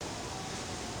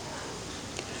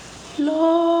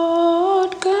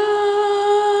Lord,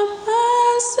 come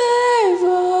and save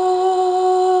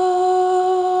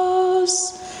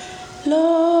us.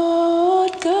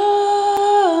 Lord,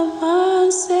 come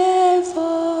and save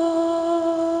us.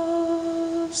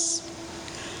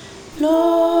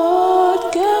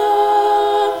 Lord,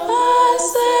 come and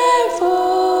save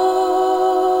us.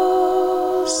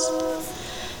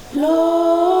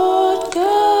 Lord,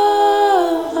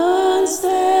 come and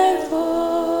save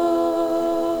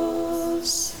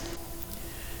us.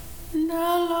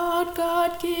 The Lord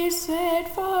God gives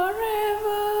faith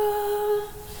forever,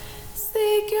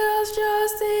 secures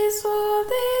justice for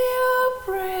the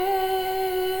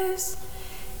oppressed,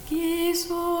 gives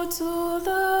food to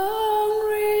the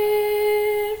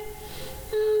hungry.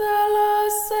 The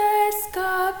Lord sets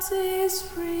captives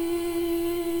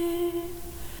free.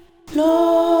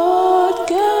 Lord,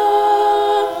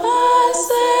 come and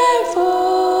save us.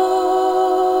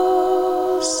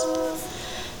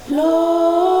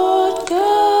 Lord,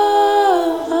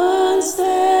 come and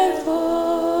save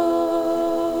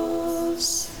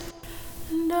us.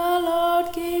 The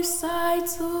Lord gives sight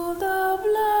to the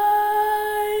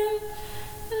blind.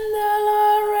 The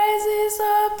Lord raises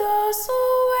up those who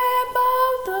were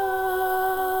bowed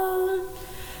down.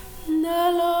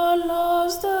 The Lord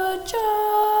loves the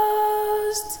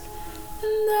just.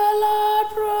 The Lord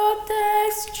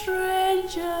protects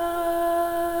strangers.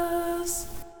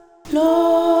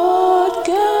 Lord,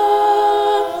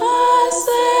 come and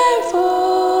save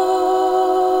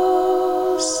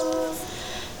us.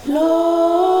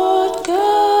 Lord,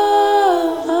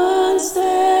 come and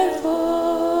save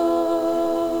us.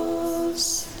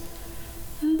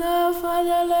 The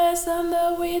fatherless and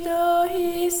the widow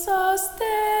he sustains,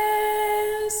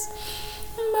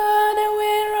 but the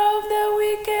way of the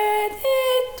wicked he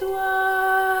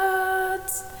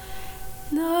thwarts.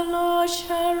 The Lord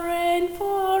shall reign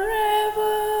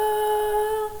forever.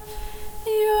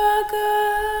 You are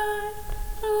God,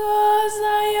 O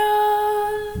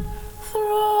Zion,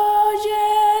 through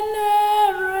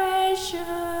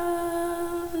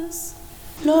generations.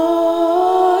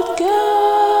 Lord,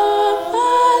 come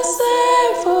and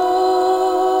save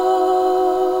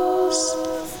us.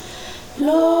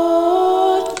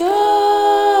 Lord,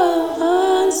 come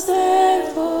and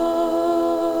save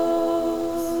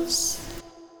us.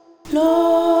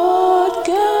 Lord,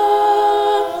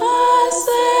 come and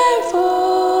save us.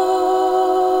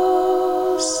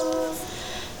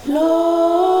 Lord,